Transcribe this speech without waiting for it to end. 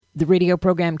The radio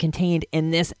program contained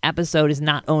in this episode is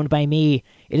not owned by me.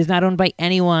 It is not owned by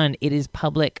anyone. It is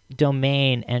public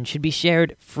domain and should be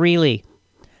shared freely.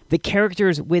 The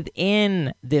characters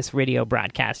within this radio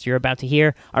broadcast you're about to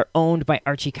hear are owned by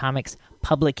Archie Comics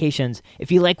Publications.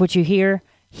 If you like what you hear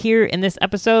here in this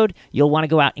episode, you'll want to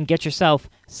go out and get yourself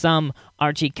some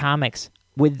Archie Comics.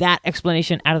 With that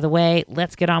explanation out of the way,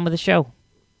 let's get on with the show.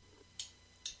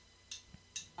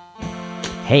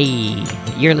 Hey,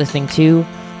 you're listening to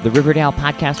the Riverdale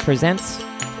Podcast presents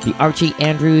the Archie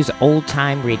Andrews Old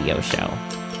Time Radio Show.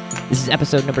 This is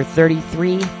episode number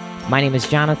 33. My name is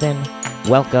Jonathan.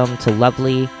 Welcome to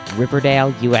lovely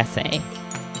Riverdale, USA.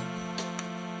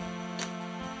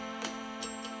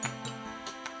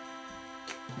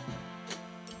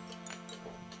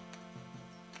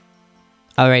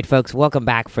 All right, folks, welcome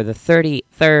back for the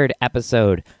 33rd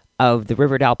episode of the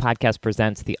Riverdale Podcast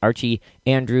presents the Archie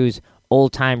Andrews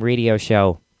Old Time Radio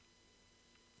Show.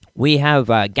 We have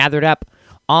gathered up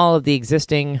all of the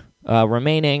existing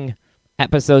remaining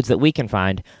episodes that we can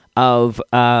find of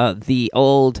the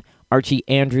old Archie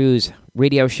Andrews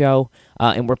radio show,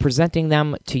 and we're presenting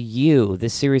them to you.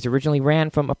 This series originally ran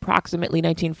from approximately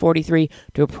 1943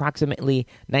 to approximately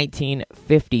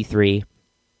 1953.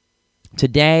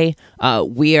 Today,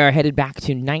 we are headed back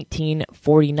to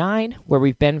 1949, where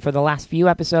we've been for the last few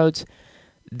episodes.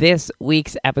 This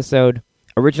week's episode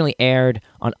originally aired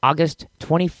on August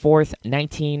 24th,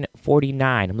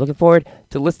 1949. I'm looking forward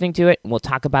to listening to it, and we'll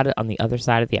talk about it on the other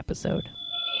side of the episode.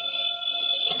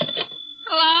 Hello?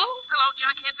 Hello,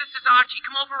 Jughead. This is Archie.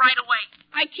 Come over right away.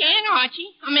 I can,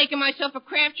 Archie. I'm making myself a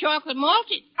Kraft chocolate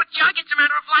malted. But, Jug, it's a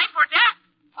matter of life or death.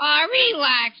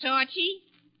 Relax, Archie.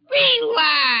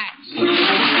 Relax.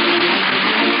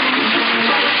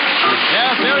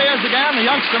 Yes, here he is again, the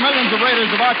youngster millions of readers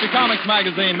of Archie Comics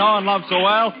magazine know and love so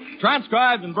well.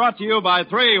 Transcribed and brought to you by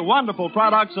three wonderful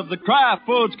products of the Kraft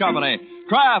Foods Company.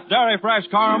 Kraft Dairy Fresh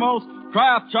Caramels,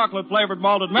 Kraft Chocolate-Flavored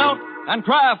Malted Milk, and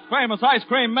Kraft's famous ice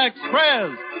cream mix,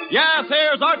 Frizz. Yes,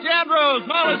 here's Archie Andrews,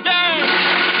 known as Gang.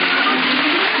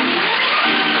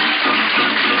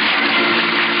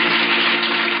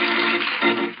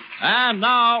 And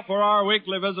now for our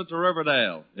weekly visit to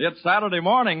Riverdale. It's Saturday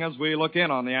morning as we look in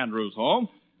on the Andrews home,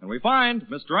 and we find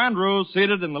Mr. Andrews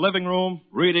seated in the living room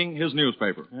reading his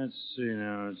newspaper. Let's see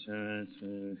now.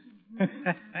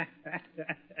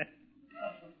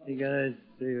 You gotta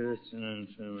see this.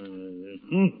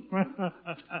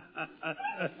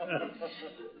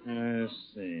 Let's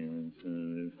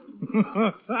see.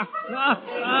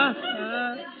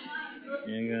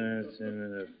 You gotta see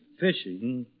the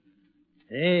fishing.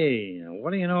 Hey, now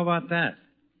what do you know about that?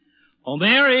 Oh,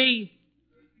 Mary!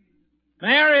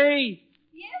 Mary!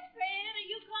 Yes, Fred, are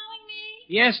you calling me?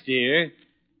 Yes, dear.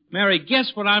 Mary,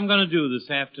 guess what I'm going to do this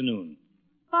afternoon?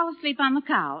 Fall asleep on the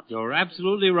couch. You're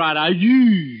absolutely right.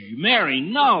 Mary,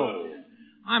 no.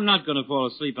 I'm not going to fall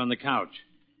asleep on the couch.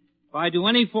 If I do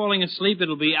any falling asleep,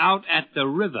 it'll be out at the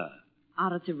river.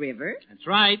 Out at the river? That's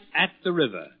right, at the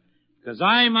river. Because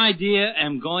I, my dear,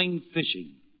 am going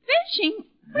fishing. Fishing?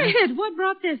 Fred, what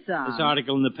brought this on? This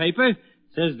article in the paper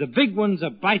says the big ones are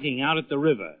biting out at the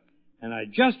river. And I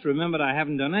just remembered I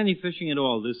haven't done any fishing at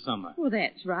all this summer. Well,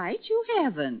 that's right. You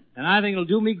haven't. And I think it'll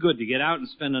do me good to get out and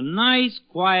spend a nice,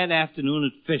 quiet afternoon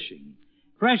at fishing.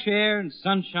 Fresh air and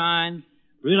sunshine,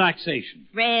 relaxation.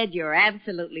 Fred, you're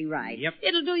absolutely right. Yep.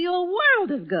 It'll do you a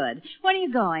world of good. When are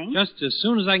you going? Just as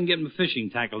soon as I can get my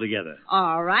fishing tackle together.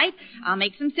 All right. I'll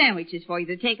make some sandwiches for you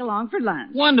to take along for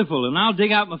lunch. Wonderful, and I'll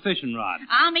dig out my fishing rod.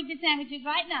 I'll make the sandwiches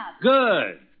right now.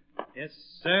 Good. Yes,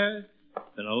 sir.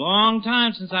 Been a long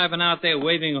time since I've been out there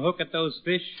waving a hook at those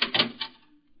fish.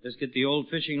 Just get the old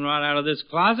fishing rod out of this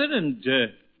closet and,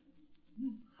 It's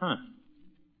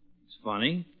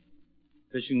funny.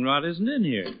 Fishing rod isn't in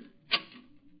here.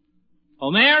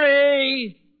 Oh,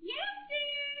 Mary! Yes,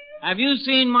 dear? Have you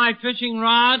seen my fishing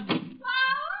rod? What?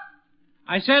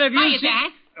 I said, have you Hiya, seen...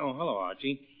 Dad. Oh, hello,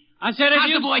 Archie. I said, have How's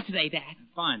you... the boy today, Dad?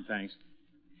 Fine, thanks.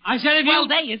 I said, have Swell you...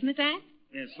 day, isn't it, Dad?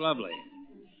 It's lovely.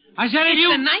 I said, have It's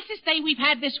you... the nicest day we've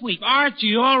had this week.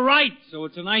 Archie, all right. So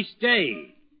it's a nice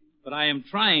day. But I am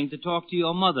trying to talk to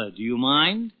your mother. Do you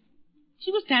mind?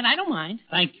 She was Dad. I don't mind.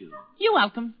 Thank you. You're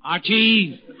welcome.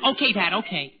 Archie. Okay, Dad,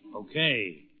 okay.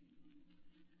 Okay.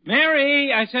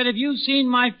 Mary, I said, have you seen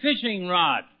my fishing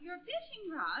rod? Your fishing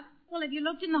rod? Well, have you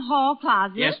looked in the hall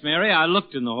closet? Yes, Mary, I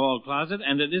looked in the hall closet,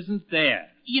 and it isn't there.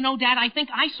 You know, Dad, I think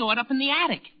I saw it up in the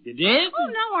attic. You did? Oh,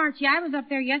 no, Archie. I was up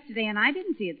there yesterday, and I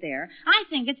didn't see it there. I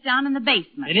think it's down in the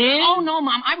basement. It is? Oh, no,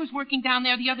 Mom. I was working down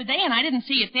there the other day, and I didn't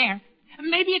see it there.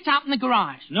 Maybe it's out in the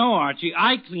garage. No, Archie,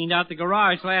 I cleaned out the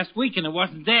garage last week, and it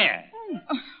wasn't there.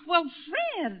 Well,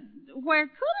 Fred, where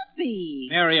could it be?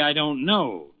 Mary, I don't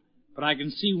know. But I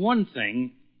can see one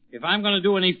thing. If I'm going to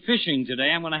do any fishing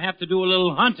today, I'm going to have to do a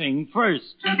little hunting first.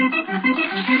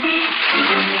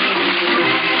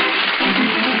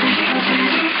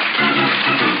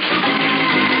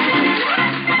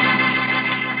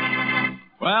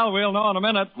 Well, we'll know in a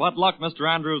minute what luck Mr.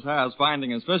 Andrews has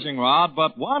finding his fishing rod,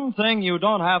 but one thing you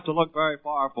don't have to look very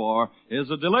far for is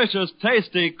a delicious,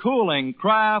 tasty, cooling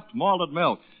Kraft malted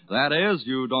milk. That is,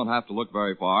 you don't have to look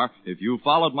very far if you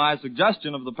followed my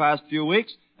suggestion of the past few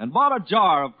weeks and bought a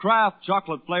jar of Kraft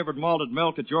chocolate-flavored malted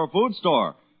milk at your food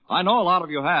store. I know a lot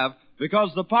of you have, because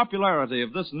the popularity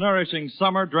of this nourishing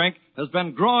summer drink has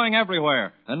been growing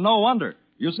everywhere, and no wonder.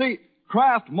 You see,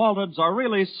 Kraft malteds are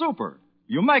really super.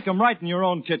 You make them right in your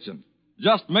own kitchen.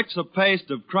 Just mix a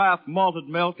paste of Kraft malted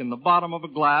milk in the bottom of a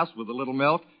glass with a little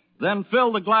milk, then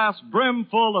fill the glass brim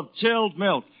full of chilled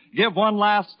milk. Give one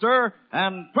last stir,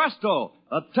 and presto,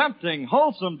 a tempting,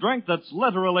 wholesome drink that's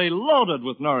literally loaded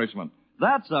with nourishment.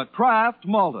 That's a Kraft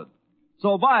malted.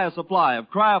 So buy a supply of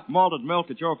Kraft malted milk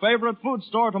at your favorite food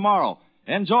store tomorrow.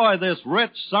 Enjoy this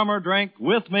rich summer drink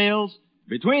with meals,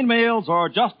 between meals, or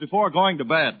just before going to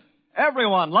bed.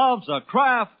 Everyone loves a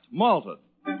Kraft malted.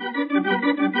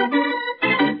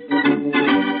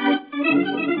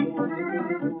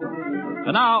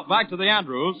 And now, back to the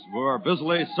Andrews, who are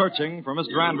busily searching for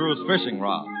Mr. Andrews' fishing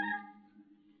rod.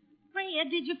 Fred,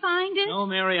 did you find it? No,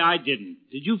 Mary, I didn't.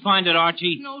 Did you find it,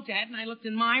 Archie? No, Dad, and I looked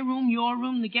in my room, your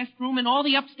room, the guest room, and all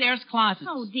the upstairs closets.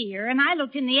 Oh, dear. And I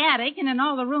looked in the attic and in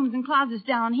all the rooms and closets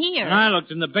down here. And I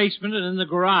looked in the basement and in the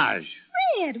garage.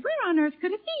 Fred, where on earth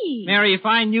could it be? Mary, if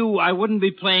I knew, I wouldn't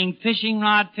be playing fishing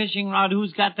rod,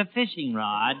 who's got the fishing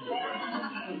rod?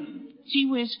 Gee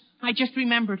whiz, I just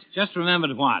remembered. Just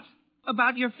remembered what?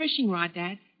 About your fishing rod,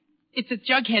 Dad. It's at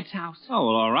Jughead's house. Oh,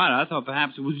 well, all right. I thought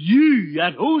perhaps it was you.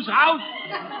 At whose house?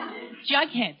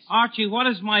 Jughead's. Archie, what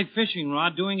is my fishing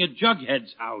rod doing at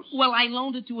Jughead's house? Well, I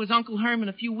loaned it to his Uncle Herman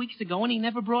a few weeks ago, and he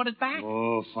never brought it back.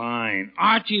 Oh, fine.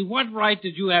 Archie, what right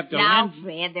did you have to Now, lend...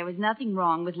 Fred, there was nothing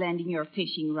wrong with lending your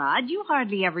fishing rod. You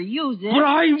hardly ever use it. But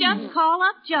I... Just call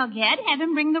up Jughead, have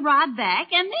him bring the rod back,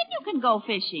 and then you can go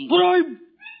fishing. But I...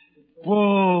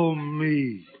 Oh,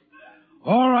 me.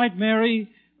 All right, Mary,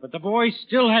 but the boy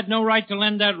still had no right to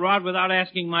lend that rod without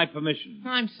asking my permission.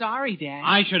 I'm sorry, Dad.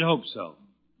 I should hope so.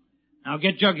 Now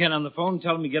get Jughead on the phone and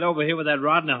tell him to get over here with that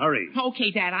rod in a hurry.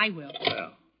 Okay, Dad, I will.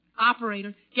 Well.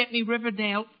 Operator, get me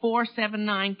Riverdale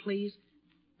 479, please.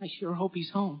 I sure hope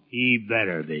he's home. He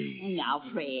better be. Now,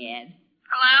 Fred.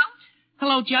 Hello?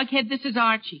 Hello, Jughead. This is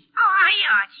Archie. Oh, hi,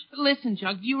 Archie. Listen,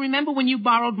 Jug, do you remember when you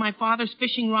borrowed my father's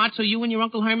fishing rod so you and your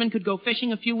Uncle Herman could go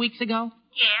fishing a few weeks ago?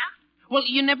 Yeah? Well,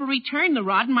 you never returned the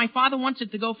rod, and my father wants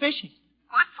it to go fishing.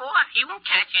 What for? He won't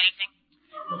catch anything.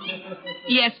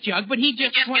 Yes, Jug, but he You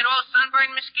just... just get all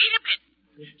sunburned mosquito bit.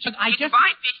 Jug, You can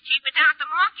buy fish cheaper down at the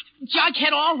market.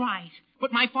 Jughead, all right.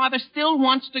 But my father still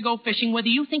wants to go fishing, whether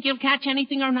you think he'll catch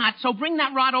anything or not. So bring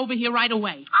that rod over here right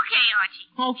away. Okay, Archie.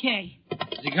 Okay.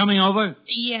 Is he coming over?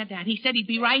 Yeah, Dad. He said he'd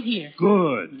be right here.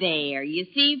 Good. There, you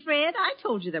see, Fred? I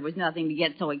told you there was nothing to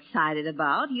get so excited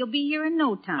about. He'll be here in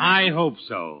no time. I hope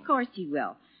so. Of course he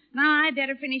will. Now, I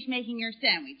better finish making your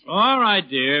sandwiches. All right,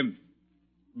 dear.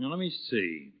 Now, let me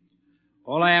see.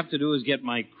 All I have to do is get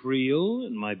my creel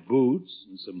and my boots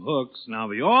and some hooks, and I'll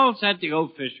be all set to go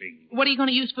fishing. What are you going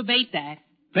to use for bait, Dad?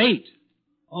 Bait?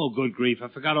 Oh, good grief. I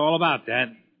forgot all about that.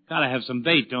 Gotta have some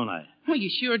bait, don't I? Well, you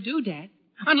sure do, Dad.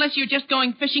 Unless you're just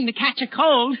going fishing to catch a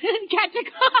cold. Catch a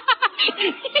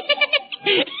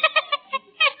cold.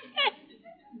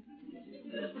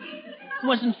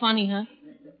 Wasn't funny, huh?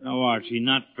 No, Archie,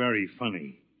 not very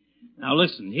funny. Now,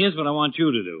 listen, here's what I want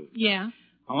you to do. Yeah?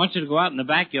 I want you to go out in the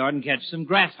backyard and catch some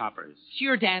grasshoppers.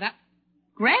 Sure, Dad.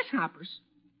 Grasshoppers?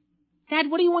 Dad,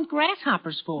 what do you want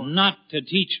grasshoppers for? Not to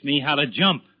teach me how to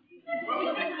jump.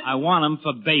 I want them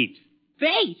for bait.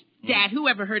 Bait? Dad, who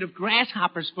ever heard of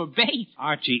grasshoppers for bait?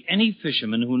 Archie, any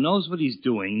fisherman who knows what he's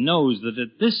doing knows that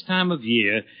at this time of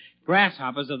year,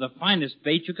 grasshoppers are the finest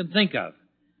bait you can think of.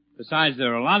 Besides,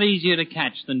 they're a lot easier to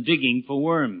catch than digging for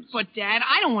worms. But, Dad,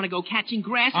 I don't want to go catching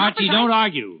grasshoppers. Archie, don't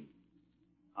argue.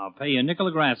 I'll pay you a nickel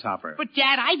a grasshopper. But,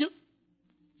 Dad, I do...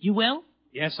 You will?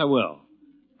 Yes, I will.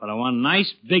 But I want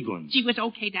nice big ones. Gee whiz,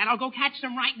 okay, Dad, I'll go catch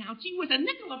them right now. Gee whiz, a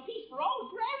nickel apiece for all the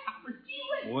grasshoppers. Gee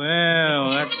whiz.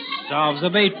 Well, that solves the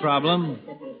bait problem.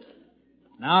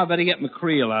 Now I better get my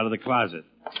creel out of the closet.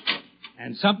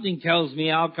 And something tells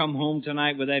me I'll come home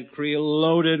tonight with that creel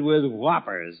loaded with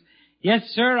whoppers. Yes,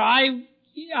 sir,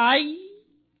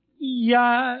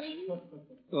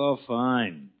 Oh,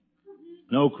 fine.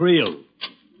 No creel.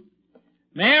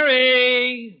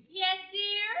 Mary! Yes,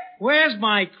 dear? Where's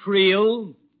my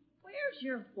creel?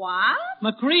 Your what?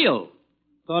 My creel.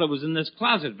 Thought it was in this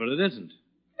closet, but it isn't.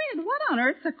 Fred, what on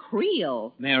earth's a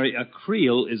creel? Mary, a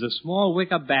creel is a small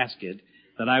wicker basket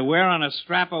that I wear on a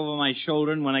strap over my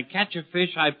shoulder, and when I catch a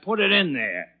fish, I put it in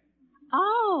there.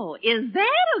 Oh, is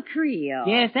that a creel?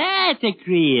 Yes, that's a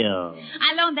creel.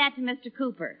 I loaned that to Mr.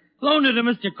 Cooper. Loaned it to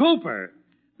Mr. Cooper?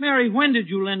 Mary, when did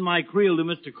you lend my creel to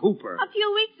Mr. Cooper? A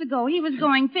few weeks ago, he was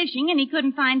going fishing, and he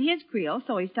couldn't find his creel,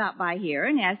 so he stopped by here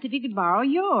and asked if he could borrow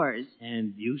yours.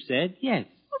 And you said yes.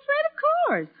 Well, Fred, of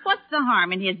course. What's the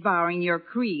harm in his borrowing your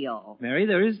creel? Mary,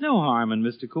 there is no harm in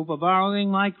Mr. Cooper borrowing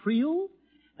my creel.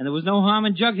 And there was no harm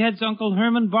in Jughead's Uncle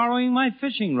Herman borrowing my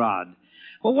fishing rod.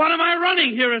 Well, what am I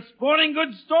running here, a sporting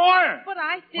goods store? But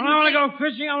I didn't... When I want to go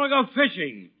fishing, I want to go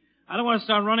fishing. I don't want to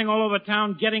start running all over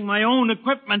town getting my own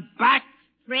equipment back.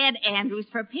 Fred Andrews,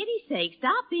 for pity's sake,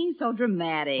 stop being so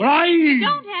dramatic. Right. You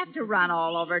don't have to run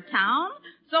all over town.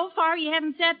 So far, you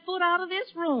haven't set foot out of this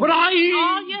room. But All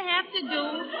you have to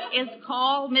do is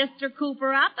call Mr.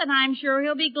 Cooper up, and I'm sure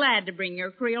he'll be glad to bring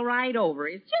your creel right over.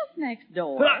 It's just next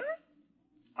door.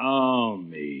 Oh,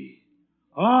 me.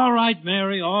 All right,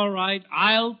 Mary, all right.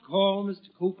 I'll call Mr.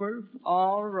 Cooper.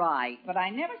 All right, but I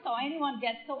never saw anyone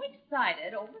get so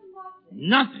excited over nothing.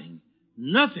 Nothing.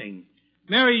 Nothing.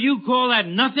 Mary, you call that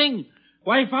nothing?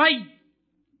 Why, if I...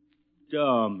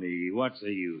 Oh, me, what's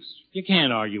the use? You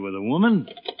can't argue with a woman.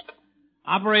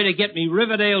 Operator, get me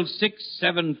Riverdale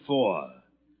 674.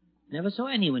 Never saw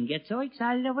anyone get so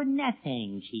excited over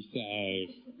nothing, she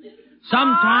says.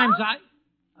 Sometimes I...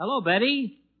 Hello,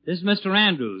 Betty. This is Mr.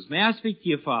 Andrews. May I speak to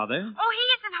your father? Oh, he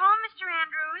isn't home, Mr.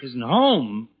 Andrews. Isn't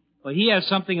home? Well, he has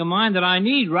something of mine that I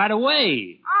need right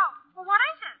away. Oh, well, what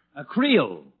is it? A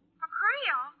creel. A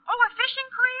creel? Oh, a fishing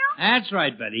creel? That's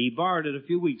right, Betty. He borrowed it a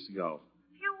few weeks ago.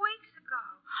 A few weeks ago.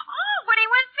 Oh, when he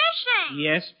went fishing.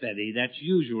 Yes, Betty. That's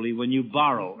usually when you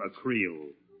borrow a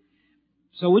creel.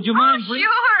 So would you mind... Sure.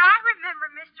 I remember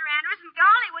Mr. Andrews, and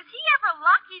golly, was he ever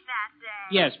lucky that day.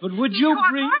 Yes, but would He you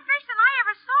caught bring... more fish than I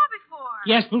ever saw before.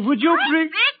 Yes, but would you bring...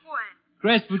 Big one.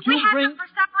 Grace, would you We had bring... them for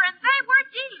supper, and they were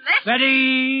delicious.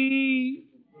 Betty!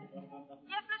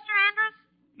 Yes, Mr. Andrews?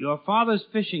 Your father's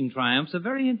fishing triumphs are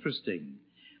very interesting.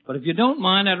 But if you don't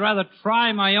mind, I'd rather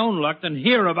try my own luck than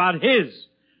hear about his.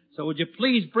 So would you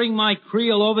please bring my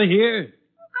creel over here?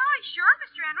 Oh, golly, sure,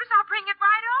 Mr. Andrews. I'll bring it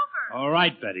right over. All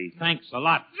right, Betty. Thanks a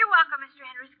lot. You're welcome, Mr.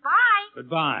 Andrews. Bye.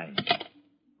 Goodbye.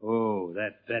 Oh,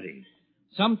 that Betty.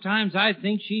 Sometimes I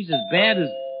think she's as bad as...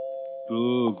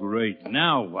 Oh, great.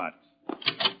 Now what?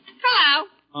 Hello.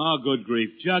 Oh, good grief.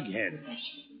 Jughead.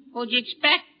 What'd you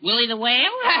expect? Willie the Whale?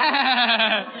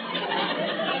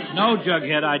 No,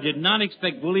 Jughead, I did not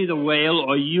expect Willie the Whale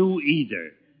or you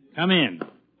either. Come in.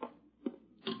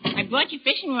 I brought you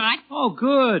fishing rod. Oh,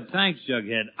 good. Thanks,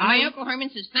 Jughead. My Uncle Herman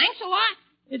says thanks a lot.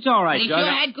 It's all right, And he Jug.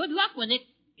 sure had good luck with it.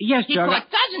 Yes, He Jug. caught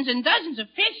dozens and dozens of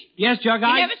fish. Yes, Jug,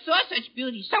 I never saw such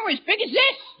beauty. Some were as big as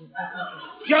this.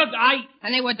 Jug,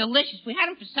 And they were delicious. We had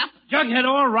them for supper. Jughead,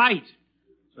 all right.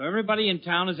 So everybody in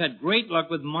town has had great luck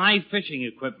with my fishing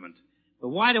equipment. But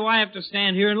why do I have to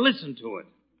stand here and listen to it?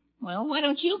 Well, why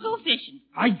don't you go fishing?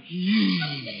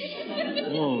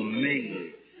 Oh,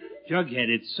 me. Jughead,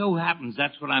 it so happens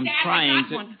that's what I'm trying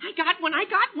to... I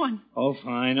got one. Oh,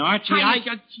 fine. Archie, I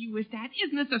just you with that.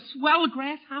 Isn't this a swell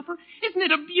grasshopper? Isn't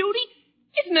it a beauty?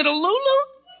 Isn't it a Lulu?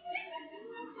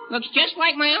 Looks just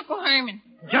like my Uncle Herman.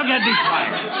 Jughead, be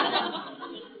quiet.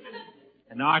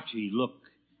 And Archie, look.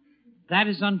 That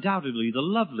is undoubtedly the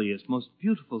loveliest, most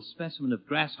beautiful specimen of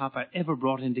grasshopper ever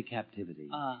brought into captivity.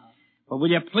 But will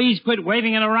you please quit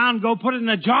waving it around? Go put it in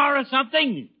a jar or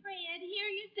something? Fred, here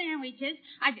are your sandwiches.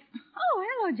 Oh,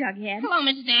 hello, Jughead. Hello,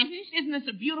 Mrs. Andrews. Isn't this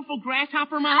a beautiful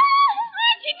grasshopper, Mom?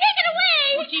 Archie, take it away.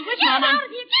 Oh, gee whiz, Get it Mama. out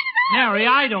of here. Get it out. Mary,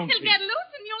 I don't It'll see... get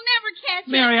loose and you'll never catch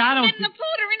it. Mary, I don't Get in the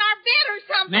food or in our bed or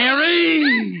something.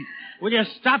 Mary! Will you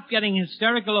stop getting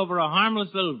hysterical over a harmless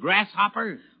little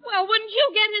grasshopper? Well, wouldn't you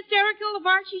get hysterical if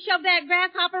Archie shoved that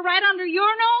grasshopper right under your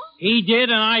nose? He did,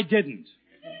 and I didn't.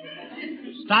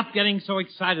 Stop getting so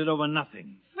excited over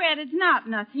nothing. Fred, it's not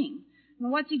nothing.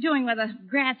 Well, what's he doing with a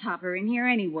grasshopper in here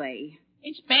anyway?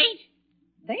 It's bait.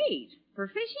 Bait? For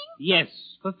fishing? Yes,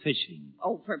 for fishing.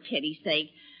 Oh, for pity's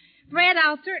sake. Fred,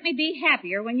 I'll certainly be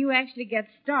happier when you actually get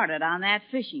started on that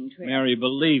fishing trip. Mary,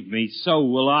 believe me, so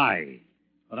will I.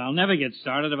 But I'll never get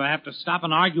started if I have to stop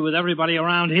and argue with everybody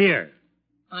around here.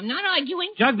 I'm not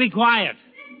arguing. Jug, be quiet.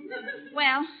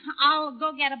 Well, I'll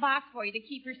go get a box for you to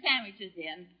keep your sandwiches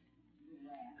in.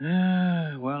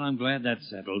 Well, I'm glad that's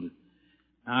settled.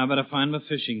 Now I better find my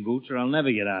fishing boots or I'll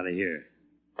never get out of here.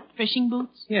 Fishing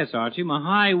boots? Yes, Archie, my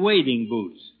high wading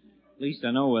boots. At least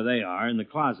I know where they are, in the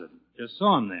closet. Just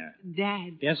saw them there.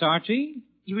 Dad. Yes, Archie?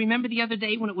 You remember the other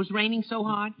day when it was raining so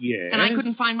hard? Yes. And I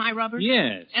couldn't find my rubbers?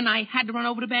 Yes. And I had to run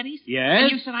over to Betty's? Yes.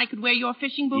 And you said I could wear your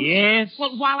fishing boots? Yes.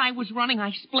 Well, while I was running,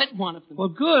 I split one of them. Well,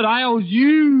 good. I owed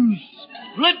you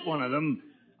split one of them.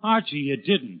 Archie, you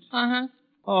didn't. Uh-huh.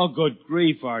 Oh, good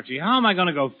grief, Archie. How am I going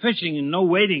to go fishing in no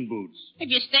wading boots? If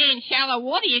you stay in shallow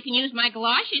water, you can use my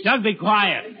galoshes. Doug, be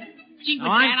quiet. Gee, but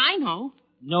Now, Dad, I know.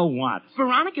 Know what?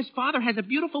 Veronica's father has a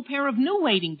beautiful pair of new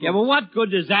wading boots. Yeah, well, what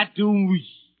good does that do?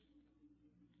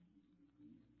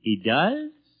 He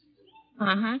does?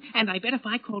 Uh-huh. And I bet if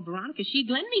I called Veronica, she'd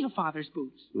lend me her father's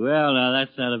boots. Well, now,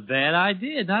 that's not a bad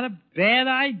idea. Not a bad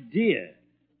idea.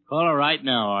 Call her right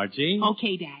now, Archie.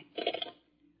 Okay, Dad.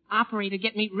 Operator,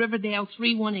 get me Riverdale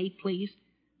 318, please.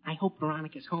 I hope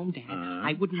Veronica's home, Dad.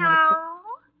 I wouldn't want to...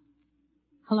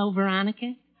 Hello? Hello,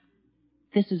 Veronica.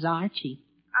 This is Archie.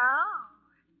 Oh.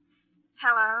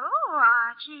 Hello,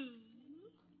 Archie.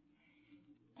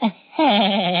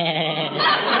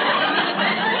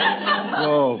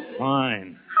 Oh,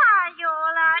 fine. Hi, you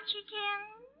all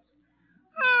Archiekins.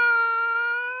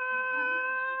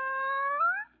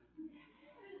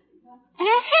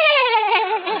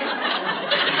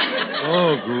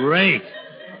 Oh, great.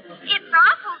 It's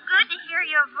awful good to hear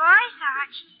your voice,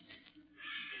 Archie.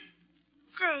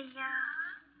 See ya.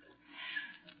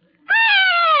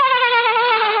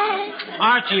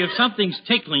 Archie, if something's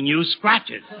tickling you, scratch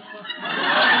it.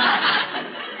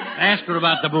 Ask her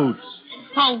about the boots.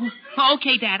 Oh,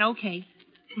 okay, Dad, okay.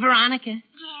 Veronica. Yes,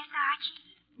 Archie.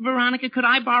 Veronica, could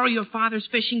I borrow your father's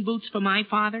fishing boots for my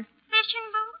father?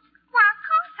 Fishing boots? Why, of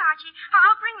course, Archie.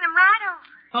 I'll bring them right over.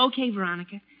 Okay,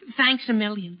 Veronica. Thanks a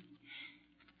million.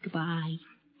 Goodbye.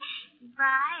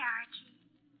 Bye,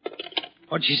 Archie.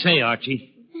 What'd she say,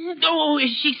 Archie? Oh,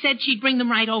 she said she'd bring them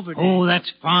right over, Dad. Oh,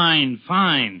 that's fine,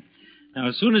 fine. Now,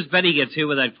 as soon as Betty gets here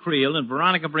with that creel and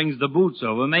Veronica brings the boots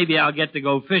over, maybe I'll get to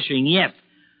go fishing yet.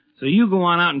 So you go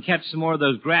on out and catch some more of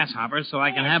those grasshoppers so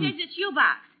I can have them. Here's a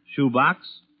shoebox. Shoebox?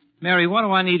 Mary, what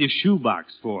do I need a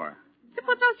shoebox for? To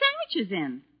put those sandwiches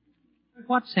in.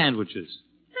 What sandwiches?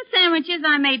 The sandwiches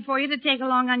I made for you to take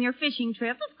along on your fishing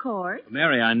trip, of course.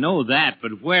 Mary, I know that,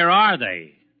 but where are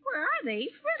they? Where are they?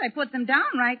 Fred, I put them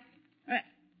down right...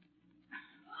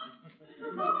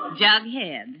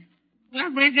 Jughead. Miss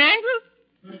Andrews?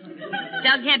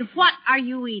 Jughead, what are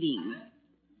you eating?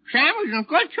 Sandwich and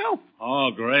good, too.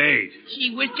 Oh, great.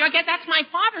 Gee whiz, Jughead, that's my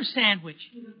father's sandwich.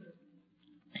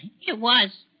 It was.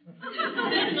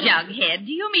 Jughead,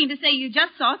 do you mean to say you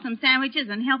just saw some sandwiches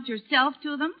and helped yourself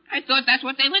to them? I thought that's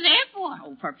what they were there for.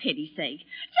 Oh, for pity's sake.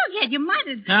 Jughead, you might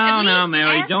have... No,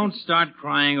 Mary, don't start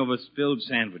crying over spilled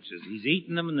sandwiches. He's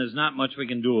eaten them and there's not much we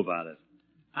can do about it.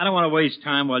 I don't want to waste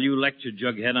time while you lecture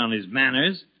Jughead on his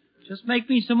manners. Just make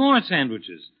me some more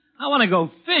sandwiches. I want to go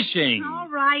fishing. All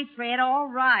right, Fred, all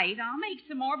right. I'll make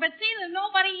some more, but see that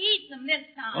nobody eats them this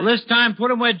time. Well, this time,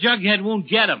 put 'em where Jughead won't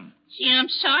get 'em. Gee, I'm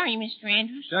sorry, Mr.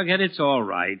 Andrews. Jughead, it's all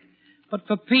right. But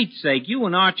for Pete's sake, you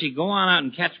and Archie go on out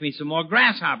and catch me some more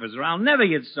grasshoppers, or I'll never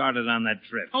get started on that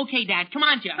trip. Okay, Dad. Come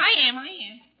on, Jug. I am.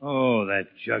 Oh, that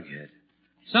Jughead.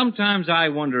 Sometimes I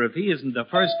wonder if he isn't the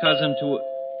first cousin to...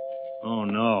 Oh,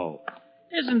 no.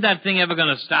 Isn't that thing ever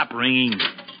going to stop ringing?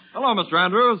 Hello, Mr.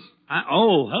 Andrews.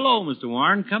 Oh, hello, Mr.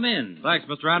 Warren. Come in. Thanks,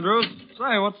 Mr. Andrews.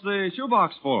 Say, what's the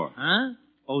shoebox for? Huh?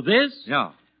 Oh, this?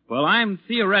 Yeah. Well, I'm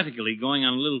theoretically going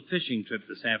on a little fishing trip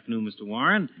this afternoon, Mr.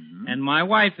 Warren, and my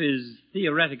wife is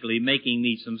theoretically making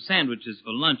me some sandwiches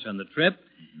for lunch on the trip,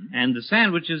 and the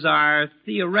sandwiches are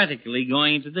theoretically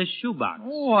going into this shoebox.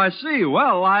 Oh, I see.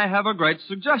 Well, I have a great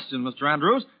suggestion, Mr.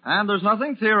 Andrews, and there's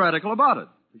nothing theoretical about it.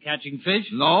 For catching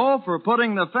fish? No, for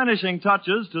putting the finishing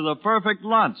touches to the perfect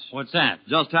lunch. What's that?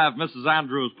 Just have Mrs.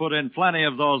 Andrews put in plenty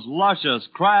of those luscious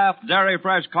Kraft Dairy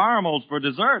Fresh caramels for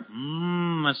dessert.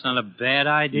 That's not a bad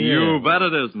idea. You bet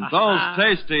it isn't. Those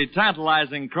tasty,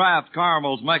 tantalizing Kraft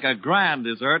caramels make a grand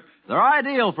dessert. They're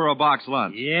ideal for a box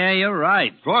lunch. Yeah, you're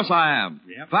right. Of course I am.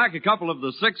 Yep. Pack a couple of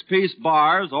the 6-piece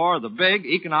bars or the big,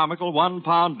 economical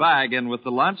 1-pound bag in with the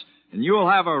lunch, and you'll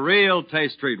have a real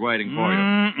taste treat waiting for you.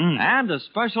 And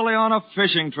especially on a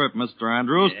fishing trip, Mr.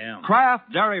 Andrews,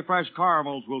 Kraft Dairy Fresh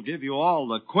caramels will give you all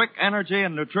the quick energy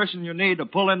and nutrition you need to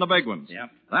pull in the big ones. Yep.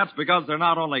 That's because they're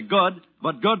not only good,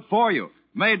 but good for you.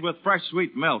 Made with fresh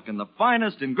sweet milk and the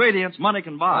finest ingredients money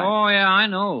can buy. Oh, yeah, I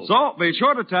know. So be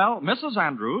sure to tell Mrs.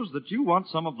 Andrews that you want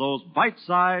some of those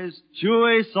bite-sized,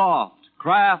 chewy, soft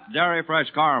Kraft Dairy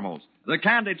Fresh caramels. The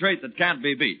candy treat that can't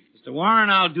be beat. Mr. Warren,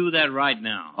 I'll do that right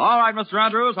now. All right, Mr.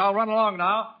 Andrews, I'll run along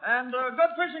now. And good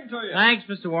fishing to you. Thanks,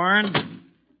 Mr. Warren.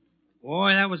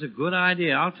 Boy, that was a good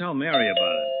idea. I'll tell Mary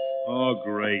about it. Oh,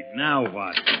 great. Now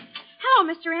what?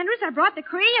 Hello, Mr. Andrews. I brought the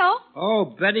creel. Oh,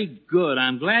 Betty, good.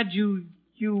 I'm glad you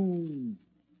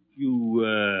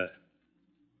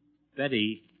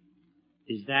Betty,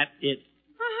 is that it?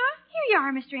 Uh-huh. Here you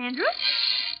are, Mr. Andrews.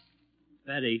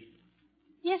 Betty?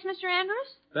 Yes, Mr.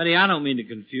 Andrews? Betty, I don't mean to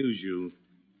confuse you,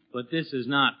 but this is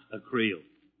not a creel.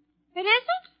 It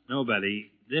isn't? No,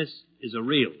 Betty, this is a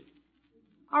reel.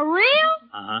 A reel?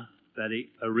 Uh-huh, Betty,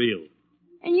 a reel.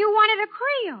 And you wanted a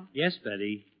creel? Yes,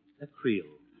 Betty, a creel.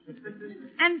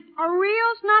 And a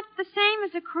reel's not the same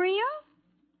as a creel?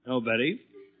 No, Betty.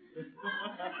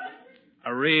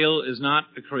 A reel is not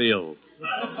a creel.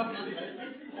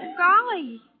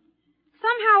 Golly.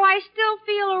 Somehow I still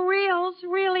feel a reel's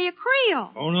really a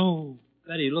creel. Oh, no.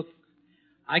 Betty, look.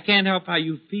 I can't help how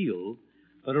you feel,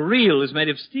 but a reel is made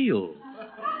of steel.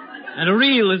 And a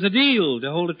reel is a deal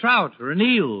to hold a trout or an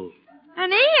eel.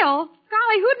 An eel?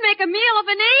 Golly, who'd make a meal of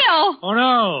an eel? Oh,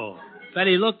 no.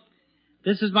 Betty, look.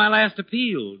 This is my last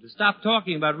appeal to stop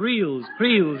talking about reels,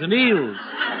 creels, and eels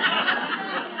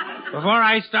before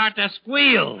I start to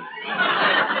squeal.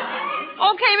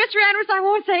 Okay, Mr. Andrews, I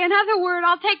won't say another word.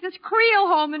 I'll take this creel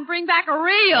home and bring back a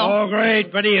reel. Oh,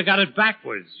 great, Betty, you got it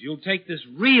backwards. You'll take this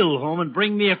reel home and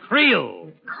bring me a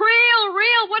creel. Creel,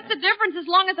 reel, what's the difference as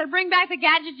long as I bring back the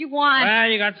gadget you want? Well,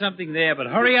 you got something there, but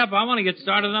hurry up. I want to get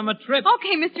started on my trip.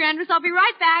 Okay, Mr. Andrews, I'll be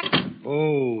right back.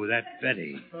 Oh, that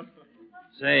Betty.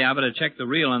 Say, I better check the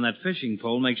reel on that fishing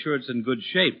pole, make sure it's in good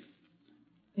shape.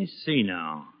 Let's see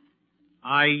now.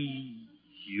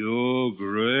 Oh,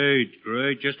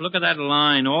 great. Just look at that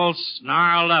line, all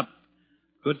snarled up.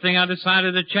 Good thing I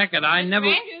decided to check it. I never...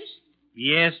 Andrews?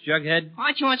 Yes, Jughead?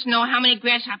 Archie wants to know how many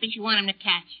grasshoppers you want him to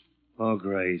catch. Oh,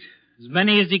 great. As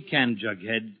many as he can,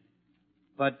 Jughead.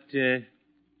 But,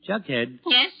 Jughead...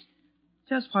 Yes?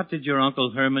 Just what did your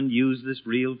Uncle Herman use this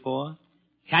reel for?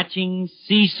 Catching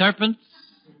sea serpents?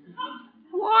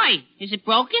 Why? Is it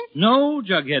broken? No,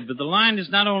 Jughead, but the line is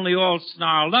not only all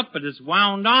snarled up, but it's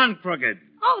wound on crooked.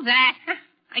 Oh, that.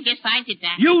 I guess I did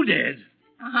that. You did?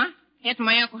 Uh-huh. After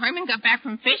my Uncle Herman got back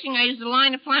from fishing, I used the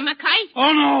line to fly my kite.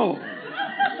 Oh, no.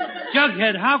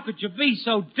 Jughead, how could you be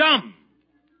so dumb?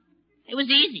 It was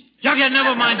easy. Jughead,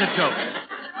 never mind the joke.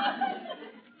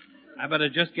 I better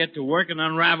just get to work and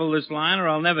unravel this line, or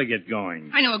I'll never get going.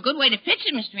 I know a good way to fix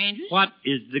it, Mr. Andrews. What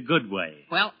is the good way?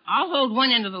 Well, I'll hold one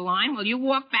end of the line while you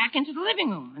walk back into the living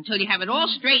room until you have it all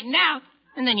straightened out,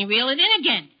 and then you reel it in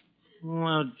again.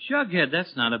 Well, Jughead,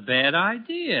 that's not a bad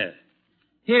idea.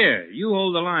 Here, you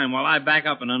hold the line while I back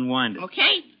up and unwind it.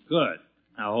 Okay? Good.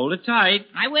 Now hold it tight.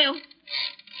 I will.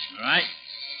 All right.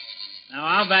 Now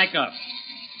I'll back up.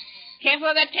 Careful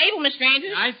of that table, Mr.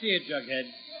 Andrews. I see it, Jughead.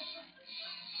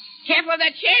 Careful of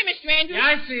that chair, Mr. Andrews. Yeah,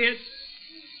 I see it.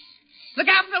 Look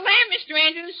out for the lamp, Mr.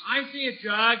 Andrews. I see it,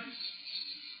 Jug.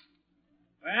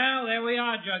 Well, there we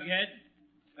are, Jughead.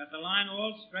 Got the line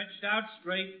all stretched out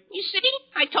straight. You see?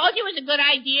 I told you it was a good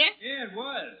idea. Yeah, it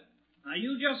was. Now,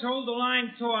 you just hold the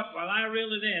line taut while I reel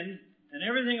it in, and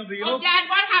everything will be Oh, okay. Dad,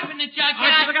 what happened to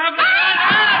Jughead? Archie, look out!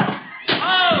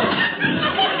 Oh!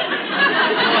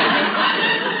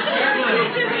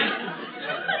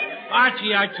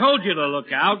 Archie, I told you to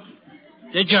look out.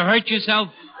 Did you hurt yourself?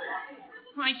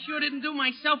 I sure didn't do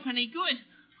myself any good.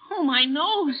 Oh, my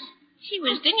nose. Gee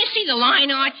whiz, didn't you see the line,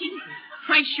 Archie?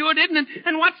 I sure didn't.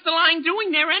 And what's the line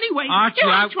doing there anyway? Archie,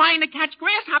 I'm trying to catch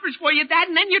grasshoppers for you, Dad,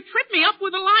 and then you trip me up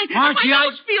with a line. Archie, my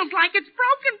nose feels like it's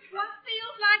broken. What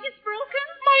feels like it's broken?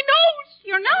 My nose.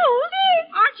 Your nose?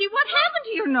 Archie, what happened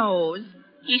to your nose?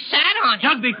 He sat on it.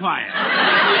 Jug, be quiet.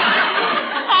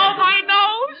 Oh, my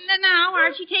nose. Now,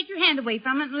 Archie, take your hand away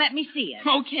from it and let me see it.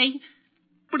 Okay.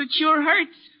 But it sure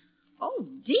hurts. Oh,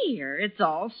 dear, it's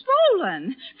all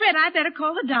swollen. Fred, I better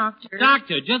call the doctor.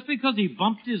 Doctor, just because he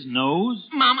bumped his nose?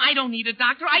 Mom, I don't need a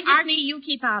doctor. I just Archie, need... you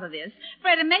keep out of this.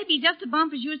 Fred, it may be just a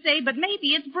bump, as you say, but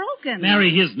maybe it's broken.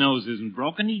 Mary, his nose isn't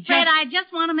broken. He just... Fred, I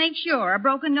just want to make sure. A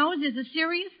broken nose is a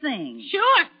serious thing.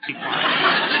 Sure.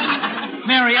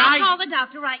 Mary, I'll call the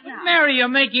doctor right now. Mary, you're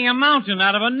making a mountain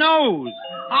out of a nose.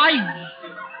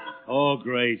 Oh,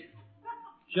 great.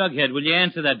 Jughead, will you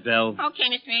answer that bell? Okay,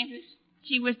 Mr. Andrews.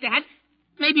 Gee whiz, Dad.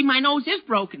 Maybe my nose is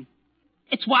broken.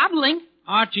 It's wobbling.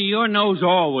 Archie, your nose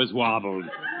always wobbled.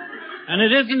 And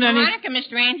it isn't any... Veronica,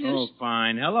 Mr. Andrews. Oh,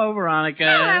 fine. Hello, Veronica.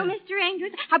 Hello, Mr.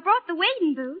 Andrews. I brought the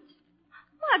wading boots.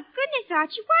 My goodness,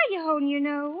 Archie, why are you holding your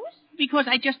nose? Because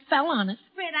I just fell on it.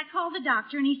 Fred, I called the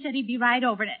doctor, and he said he'd be right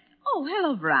over it. Oh,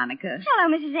 hello, Veronica.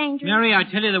 Hello, Mrs. Andrews. Mary, I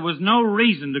tell you, there was no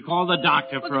reason to call the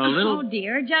doctor for a little... Oh,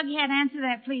 dear. Jughead, answer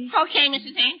that, please. Okay,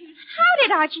 Mrs. Andrews. How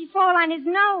did Archie fall on his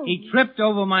nose? He tripped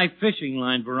over my fishing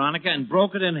line, Veronica, and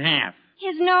broke it in half.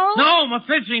 His nose? No, my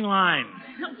fishing line.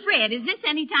 Fred, is this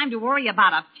any time to worry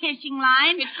about a fishing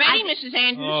line? It's Betty, Mrs.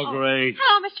 Andrews. Oh, great.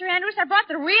 Hello, Mr. Andrews. I brought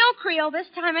the real creel this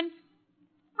time, and...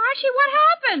 Archie, what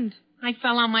happened? I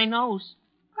fell on my nose.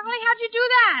 Golly, how'd you do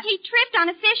that? He tripped on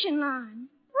a fishing line.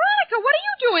 Veronica, what are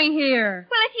you doing here?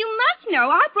 Well, if you must know,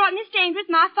 I brought Mr. Andrews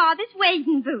my father's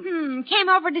wading boots. Came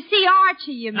over to see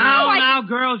Archie, you mean. Now,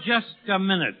 girls, just a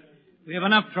minute. We have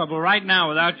enough trouble right now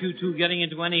without you two getting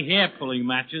into any hair-pulling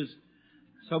matches.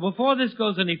 So before this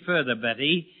goes any further,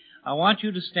 Betty, I want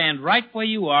you to stand right where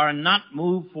you are and not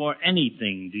move for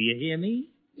anything. Do you hear me?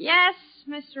 Yes,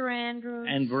 Mr. Andrews.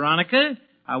 And Veronica,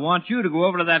 I want you to go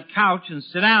over to that couch and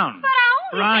sit down. But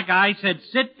I only... Veronica, I said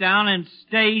sit down and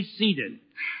stay seated.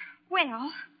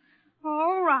 Well,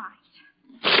 all right.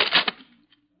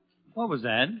 What was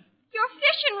that? Your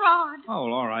fishing rod.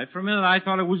 Oh, all right. For a minute, I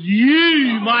thought it was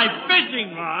my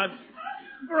fishing rod.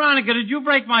 Veronica, did you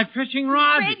break my fishing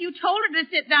rod? Fred, you told her to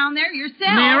sit down there yourself.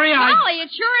 Mary, Golly, it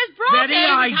sure is broken.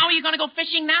 Betty, How are you going to go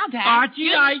fishing now, Dad? Archie,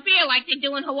 you feel like they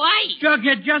do in Hawaii.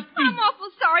 Jughead, just be... I'm awful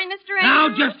sorry, Mr. Now,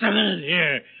 Andrews. just a minute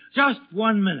here. Just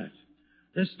 1 minute.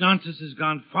 This nonsense has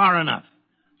gone far enough.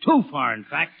 Too far, in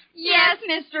fact. Yes,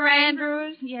 Mr.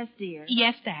 Andrews. Yes, dear.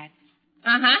 Yes, Dad.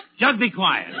 Uh-huh. Jug, be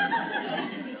quiet.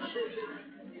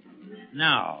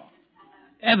 Now,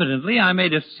 evidently I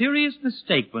made a serious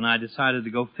mistake when I decided to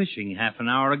go fishing half an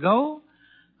hour ago.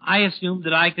 I assumed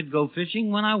that I could go fishing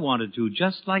when I wanted to,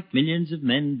 just like millions of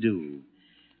men do.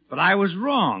 But I was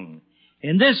wrong.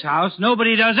 In this house,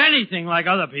 nobody does anything like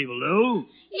other people do.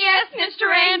 Yes,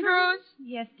 Mr. Andrews.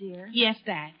 Yes, dear. Yes,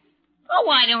 Dad. Oh,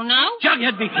 I don't know.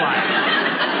 Jughead, be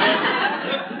quiet.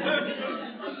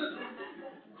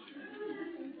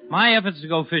 My efforts to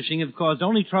go fishing have caused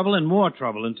only trouble and more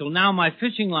trouble until now my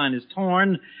fishing line is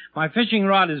torn, my fishing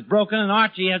rod is broken, and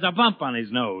Archie has a bump on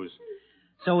his nose.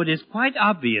 So it is quite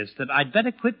obvious that I'd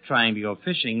better quit trying to go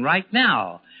fishing right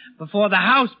now before the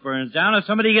house burns down or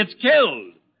somebody gets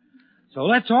killed. So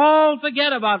let's all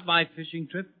forget about my fishing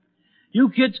trip. You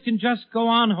kids can just go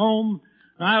on home,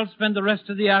 and I'll spend the rest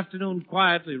of the afternoon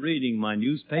quietly reading my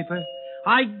newspaper.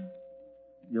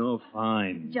 You're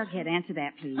fine. Jughead, answer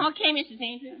that, please. Okay, Mrs.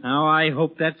 Andrews. Now, I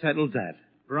hope that settles that.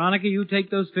 Veronica, you take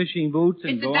those fishing boots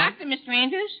and It's go the on. doctor, Mr.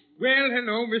 Andrews. Well,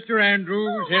 hello, Mr.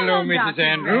 Andrews. hello, Mrs. Dr.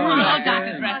 Andrews. Hello,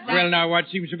 Dr. Fred. Well, now, what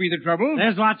seems to be the trouble?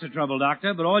 There's lots of trouble,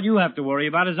 Doctor, but all you have to worry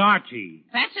about is Archie.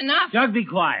 That's enough. Jug, be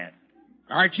quiet.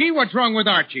 Archie? What's wrong with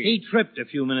Archie? He tripped a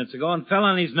few minutes ago and fell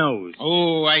on his nose.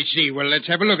 Oh, I see. Well, let's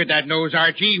have a look at that nose,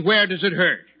 Archie. Where does it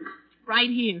hurt? Right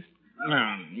here.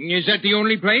 Is that the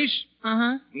only place?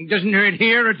 Uh-huh. Doesn't hurt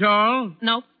here at all?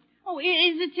 Nope. Oh, is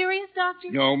it serious,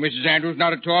 Doctor? No, Mrs. Andrews,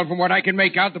 not at all. From what I can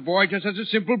make out, the boy just has a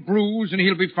simple bruise, and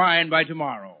he'll be fine by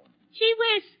tomorrow. Gee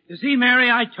whiz. You see, Mary,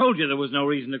 I told you there was no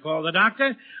reason to call the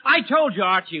doctor. I told you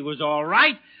Archie was all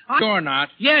right. You're not.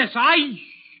 Yes,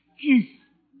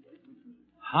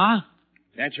 Huh?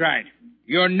 That's right.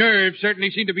 Your nerves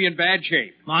certainly seem to be in bad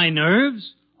shape. My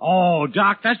nerves? Oh,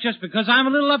 Doc, that's just because I'm a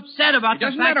little upset about It the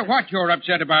doesn't fact matter what you're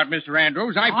upset about, Mr.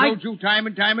 Andrews. I've told you time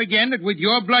and time again that with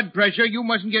your blood pressure, you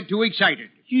mustn't get too excited.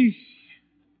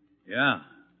 Yeah.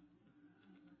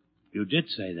 You did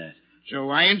say that. So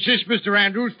I insist, Mr.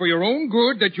 Andrews, for your own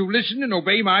good, that you listen and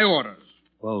obey my orders.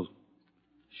 Well,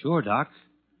 sure, Doc.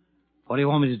 What do you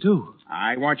want me to do?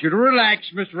 I want you to relax,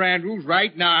 Mr. Andrews,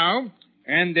 right now.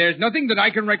 And there's nothing that I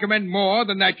can recommend more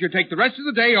than that you take the rest of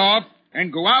the day off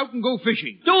and go out and go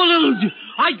fishing. Do a little...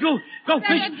 I go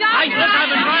fishing. I've been driving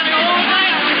all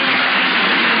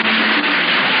day.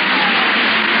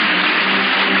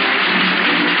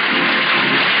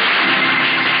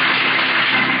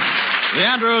 The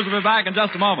Andrews will be back in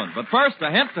just a moment. But first, a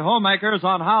hint to homemakers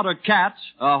on how to catch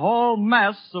a whole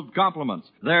mess of compliments.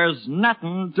 There's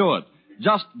nothing to it.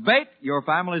 Just bait your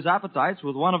family's appetites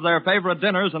with one of their favorite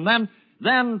dinners and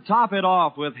then top it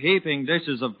off with heaping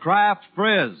dishes of Kraft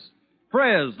Frizz.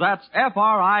 Frizz, that's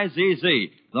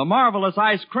F-R-I-Z-Z, the marvelous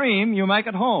ice cream you make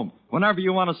at home whenever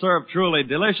you want to serve truly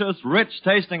delicious,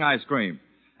 rich-tasting ice cream.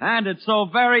 And it's so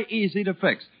very easy to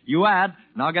fix. You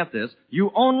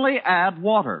only add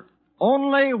water.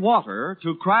 Only water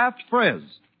to Kraft Frizz.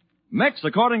 Mix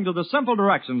according to the simple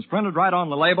directions printed right on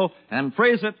the label and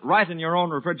freeze it right in your own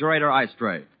refrigerator ice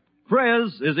tray.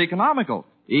 Frizz is economical.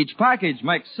 Each package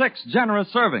makes 6 generous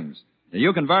servings.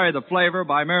 You can vary the flavor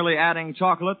by merely adding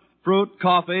chocolate, fruit,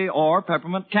 coffee, or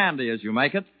peppermint candy as you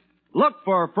make it. Look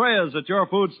for Frizz at your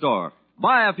food store.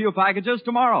 Buy a few packages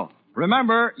tomorrow.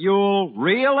 Remember, you'll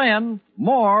reel in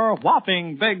more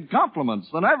whopping big compliments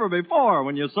than ever before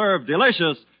when you serve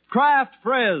delicious Kraft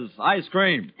Frizz ice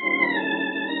cream.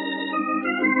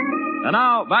 And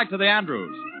now, back to the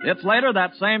Andrews. It's later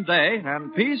that same day,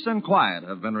 and peace and quiet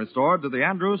have been restored to the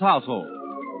Andrews household.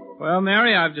 Well,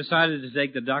 Mary, I've decided to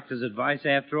take the doctor's advice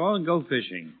after all and go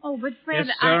fishing. Oh, but Fred,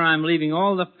 Yes, sir, I'm leaving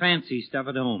all the fancy stuff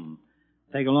at home.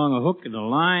 Take along a hook and a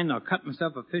line. I'll cut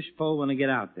myself a fish pole when I get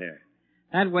out there.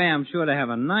 That way I'm sure to have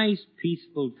a nice,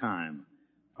 peaceful time.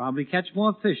 Probably catch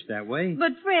more fish that way.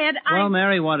 But Fred, Well,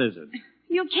 Mary, what is it?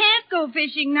 You can't go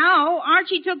fishing now.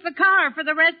 Archie took the car for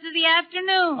the rest of the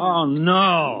afternoon. Oh,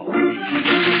 no. You're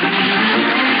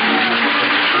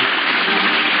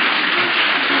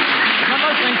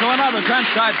listening to another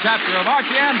transcribed chapter of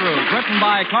Archie Andrews, written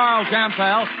by Carl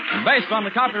Jampel and based on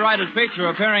the copyrighted feature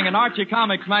appearing in Archie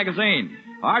Comics magazine.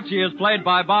 Archie is played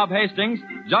by Bob Hastings,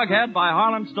 Jughead by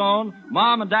Harlan Stone,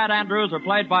 Mom and Dad Andrews are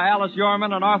played by Alice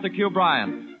Yorman and Arthur Q.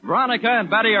 Bryan. Veronica and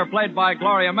Betty are played by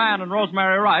Gloria Mann and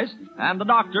Rosemary Rice, and the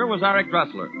doctor was Eric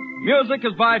Dressler. Music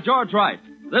is by George Wright.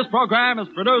 This program is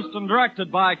produced and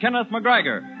directed by Kenneth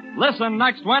McGregor. Listen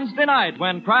next Wednesday night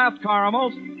when Kraft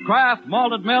Caramels, Kraft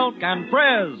Malted Milk, and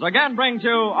Frizz again brings you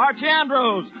Archie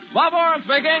Andrews. Bob Warren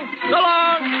speaking. So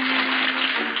long.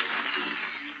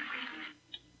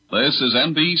 This is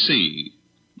NBC,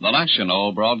 the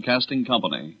National Broadcasting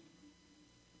Company.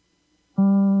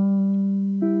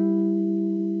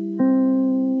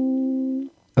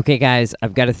 Okay, guys,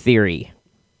 I've got a theory.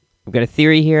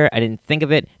 Here. I didn't think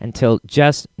of it until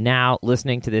just now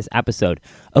listening to this episode.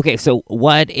 Okay, so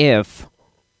what if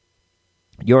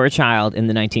you're a child in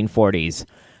the 1940s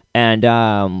and,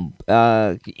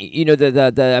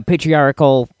 the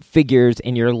patriarchal figures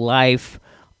in your life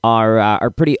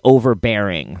are pretty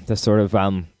overbearing. The sort of,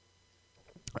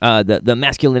 the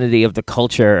masculinity of the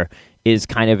culture is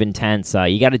kind of intense.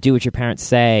 You got to do what your parents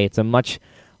say. It's a much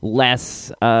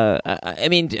less,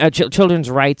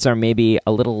 children's rights are maybe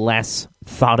a little less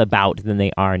thought about than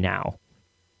they are now.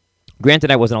 Granted,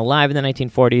 I wasn't alive in the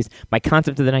 1940s. My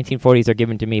concept of the 1940s are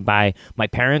given to me by my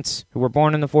parents, who were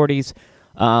born in the 40s,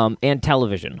 and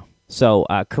television. So,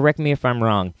 correct me if I'm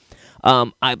wrong.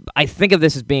 I think of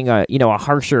this as being a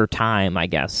harsher time, I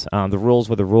guess. The rules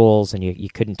were the rules, and you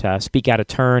couldn't speak out of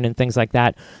turn and things like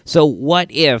that. So what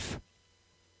if,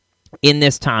 in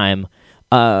this time,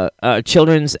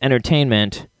 children's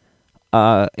entertainment,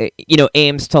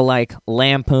 aims to,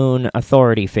 lampoon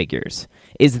authority figures?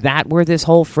 Is that where this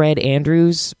whole Fred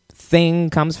Andrews thing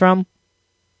comes from?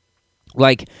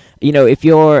 If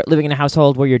you're living in a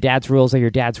household where your dad's rules are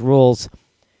your dad's rules,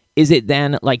 is it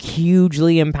then,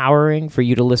 hugely empowering for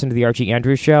you to listen to the Archie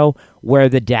Andrews show, where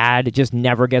the dad just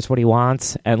never gets what he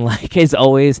wants and, is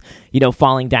always,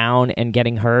 falling down and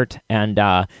getting hurt and,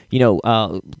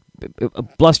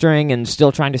 blustering and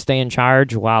still trying to stay in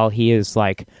charge while he is,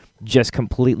 just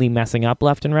completely messing up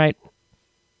left and right?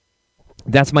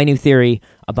 That's my new theory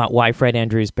about why Fred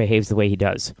Andrews behaves the way he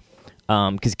does.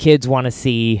 Because kids wanted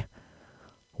to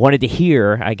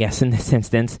hear, I guess, in this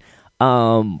instance,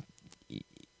 male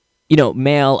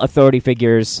authority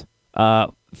figures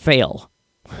fail.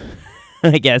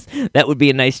 I guess that would be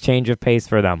a nice change of pace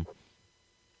for them.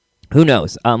 Who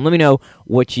knows? Let me know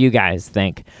what you guys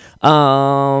think.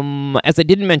 As I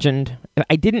didn't mention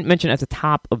at the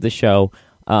top of the show,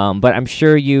 but I'm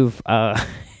sure you've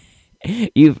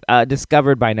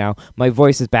discovered by now, my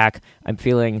voice is back. I'm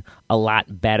feeling a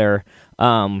lot better.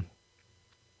 And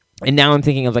now I'm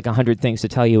thinking of 100 things to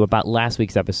tell you about last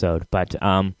week's episode, but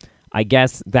I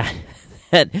guess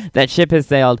that ship has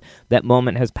sailed. That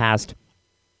moment has passed.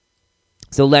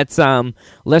 So let's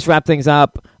wrap things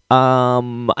up.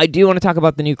 I do want to talk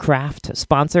about the new Kraft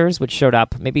sponsors, which showed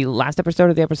up maybe last episode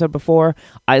or the episode before.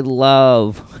 I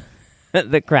love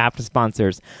the Kraft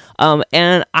sponsors,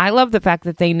 and I love the fact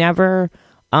that they never,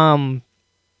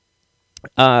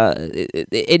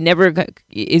 it never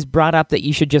is brought up that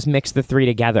you should just mix the three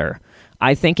together.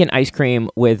 I think an ice cream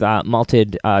with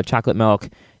malted chocolate milk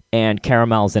and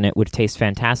caramels in it would taste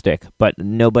fantastic, but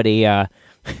nobody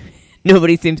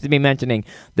seems to be mentioning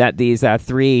that these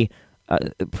three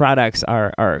products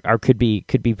could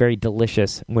be very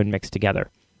delicious when mixed together.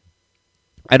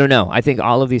 I don't know. I think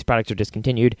all of these products are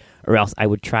discontinued, or else I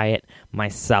would try it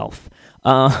myself.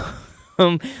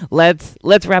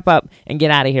 Let's wrap up and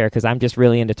get out of here, because I'm just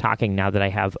really into talking now that I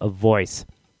have a voice.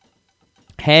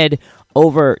 Head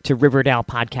over to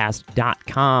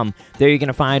RiverdalePodcast.com. There you're going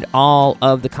to find all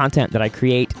of the content that I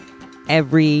create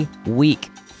every week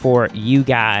for you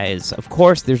guys. Of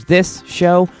course, there's this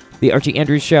show, the Archie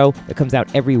Andrews Show, that comes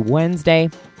out every Wednesday.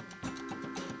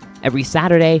 Every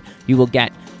Saturday, you will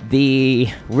get the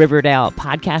Riverdale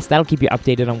Podcast. That'll keep you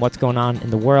updated on what's going on in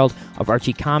the world of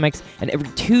Archie Comics. And every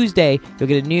Tuesday, you'll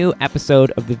get a new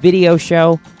episode of the video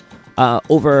show.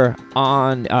 over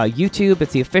on YouTube.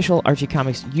 It's the official Archie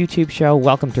Comics YouTube show.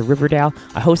 Welcome to Riverdale.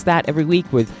 I host that every week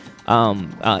with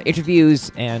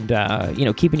interviews and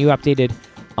keeping you updated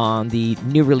on the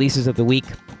new releases of the week,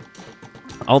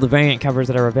 all the variant covers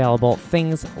that are available,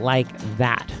 things like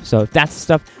that. So if that's the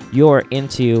stuff you're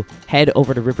into, head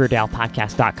over to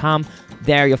RiverdalePodcast.com.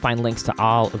 There you'll find links to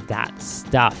all of that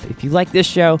stuff. If you like this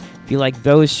show, if you like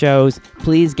those shows,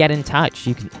 please get in touch.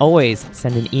 You can always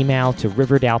send an email to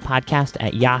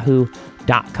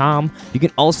RiverdalePodcast@yahoo.com. You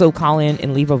can also call in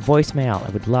and leave a voicemail.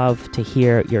 I would love to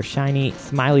hear your shiny,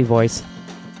 smiley voice.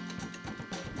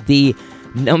 The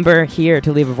number here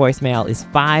to leave a voicemail is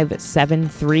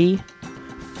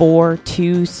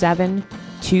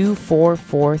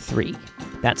 573-427-2443.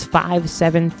 That's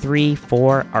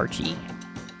 573-4-ARCHIE.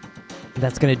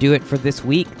 That's going to do it for this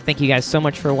week. Thank you guys so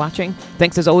much for watching.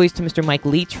 Thanks as always to Mr. Mike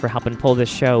Leach for helping pull this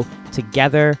show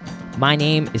together. My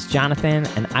name is Jonathan,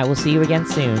 and I will see you again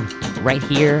soon, right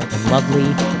here in lovely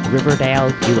Riverdale,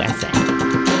 USA.